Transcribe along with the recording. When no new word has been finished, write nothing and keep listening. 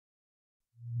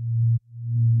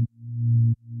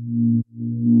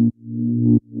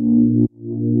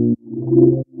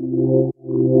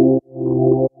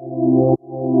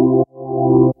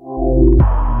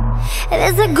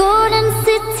a golden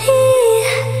city,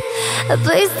 a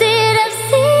place that I've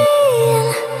seen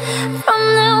from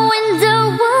the window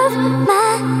of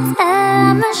my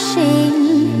time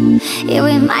machine. Yeah,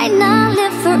 we might not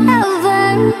live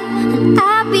forever, and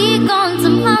I'll be gone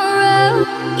tomorrow.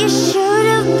 You should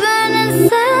have been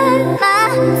inside my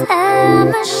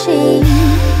time machine.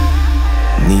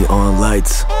 Neon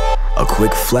lights, a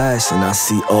quick flash and I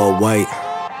see all white.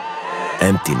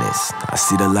 Emptiness, I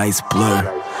see the lights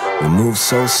blur. We move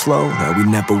so slow that we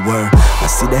never were. I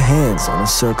see the hands on a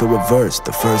circle reverse,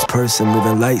 the first person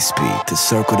moving light speed to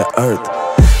circle the earth.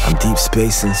 I'm deep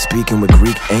spacing, speaking with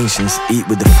Greek ancients, eat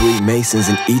with the Freemasons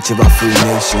in each of our free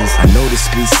nations. I know the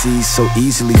species so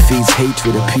easily feeds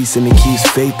hatred. A piece of me keeps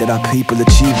faith that our people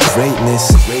achieve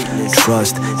greatness.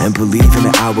 Trust and believe in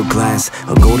the hourglass,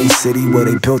 a golden city where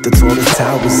they built the tallest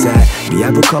towers at. We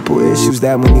have a couple issues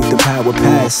that we need the power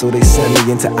pass, so they send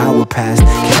me into our past.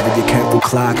 Carry your careful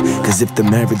clock, cause if the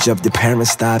marriage of your parents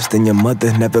stops, then your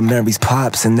mother never marries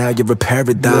pops, and now you're a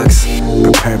paradox.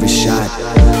 Prepare a shot,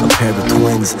 a pair of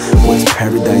twins. What's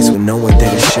paradise when no one there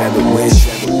to share it with?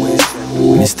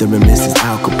 Mr. and Mrs.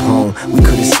 Al Capone, we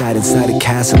could've sat inside a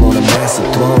castle on a massive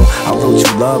throne. I wrote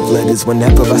you love letters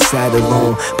whenever I sat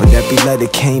alone, but every letter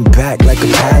came back like a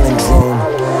palindrome.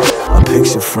 A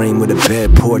picture frame with a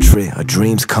bad portrait. A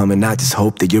dream's coming, I just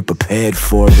hope that you're prepared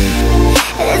for it.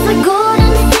 It's a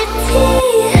golden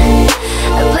city,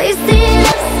 a place that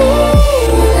I've seen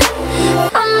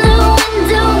from the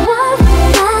window of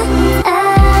my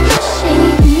time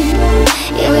machine.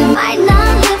 Yeah, we might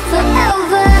not live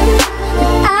forever,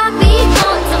 and I'll be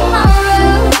gone tomorrow.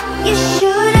 You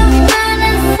should have been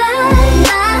inside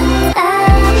my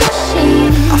time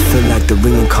machine. I feel like the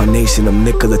reincarnation of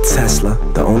Nikola Tesla.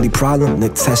 The only problem,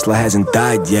 Nick Tesla hasn't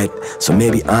died yet, so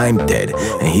maybe I'm dead,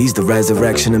 and he's the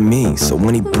resurrection of me. So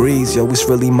when he breathes, yo, it's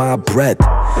really my breath.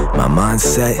 My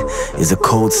mindset is a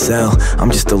cold cell.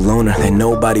 I'm just a loner that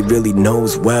nobody really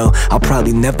knows well. I'll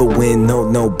probably never win no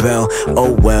Nobel.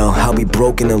 Oh well, I'll be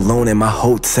broken alone in my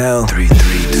hotel.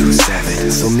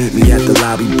 3327. So meet me at the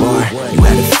lobby bar. You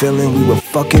had a feeling we were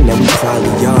fucking, and we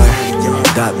probably are.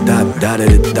 Dot of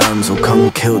the dumb, so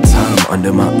come kill time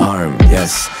under my arm.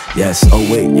 Yes, yes. Oh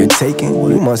wait, you're taken?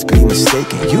 You must be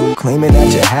mistaken. You claiming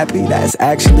that you're happy? That's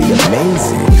actually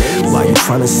amazing. Why you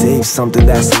trying to save something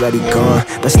that's already gone?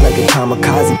 That's like a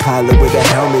kamikaze pilot with a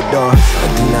helmet on. A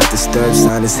do not disturb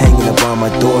sign is hanging up on my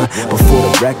door. But for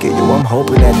the record, yo, I'm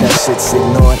hoping that shit's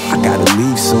ignored. I gotta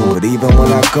leave soon, but even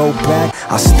when I go back,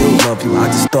 I still love you. I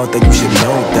just thought that you should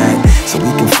know that. So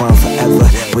we can find forever,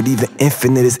 but even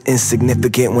infinite is insignificant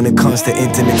when it comes to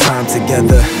intimate time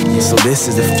together. So this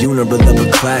is the funeral of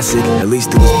a classic. At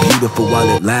least it was beautiful while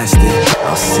it lasted.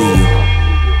 I'll see you.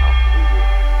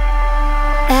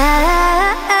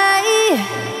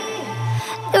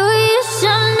 You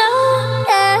should know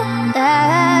that.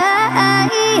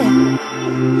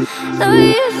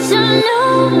 You should know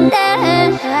that.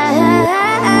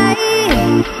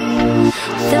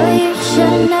 You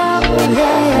should know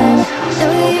that.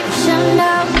 You should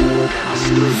know.